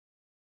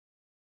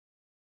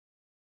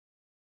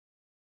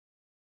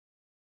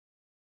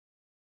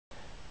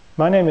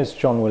My name is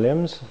John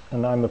Williams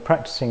and I'm a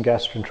practicing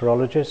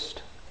gastroenterologist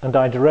and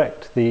I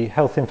direct the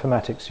Health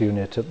Informatics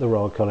Unit at the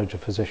Royal College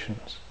of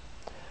Physicians.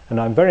 And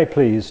I'm very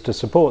pleased to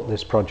support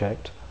this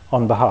project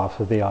on behalf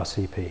of the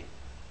RCP.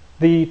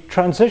 The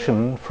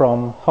transition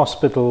from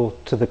hospital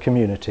to the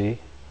community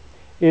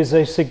is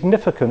a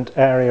significant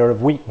area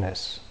of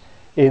weakness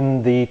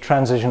in the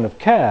transition of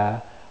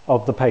care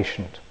of the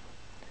patient.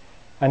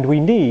 And we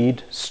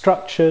need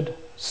structured,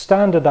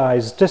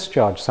 standardised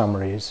discharge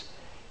summaries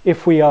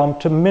if we are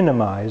to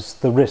minimise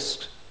the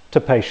risks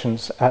to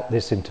patients at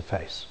this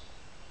interface.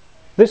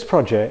 This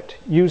project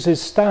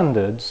uses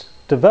standards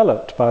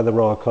developed by the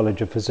Royal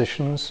College of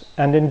Physicians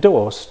and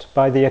endorsed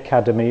by the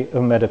Academy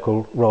of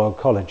Medical Royal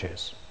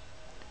Colleges.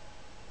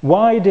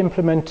 Wide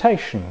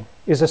implementation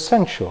is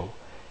essential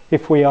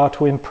if we are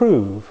to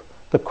improve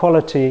the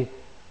quality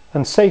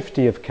and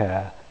safety of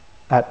care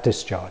at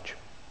discharge.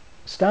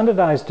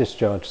 Standardised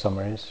discharge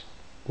summaries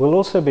will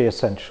also be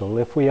essential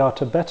if we are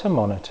to better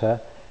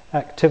monitor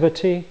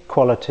activity,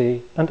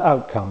 quality and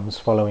outcomes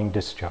following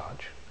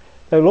discharge.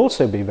 They will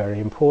also be very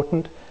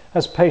important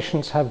as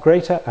patients have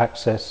greater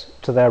access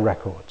to their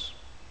records.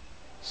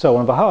 So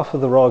on behalf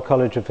of the Royal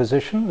College of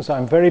Physicians,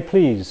 I'm very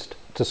pleased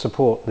to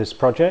support this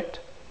project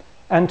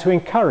and to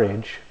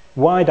encourage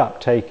wide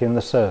uptake in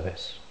the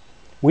service.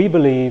 We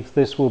believe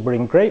this will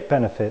bring great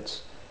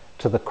benefits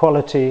to the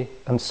quality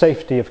and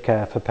safety of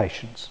care for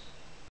patients.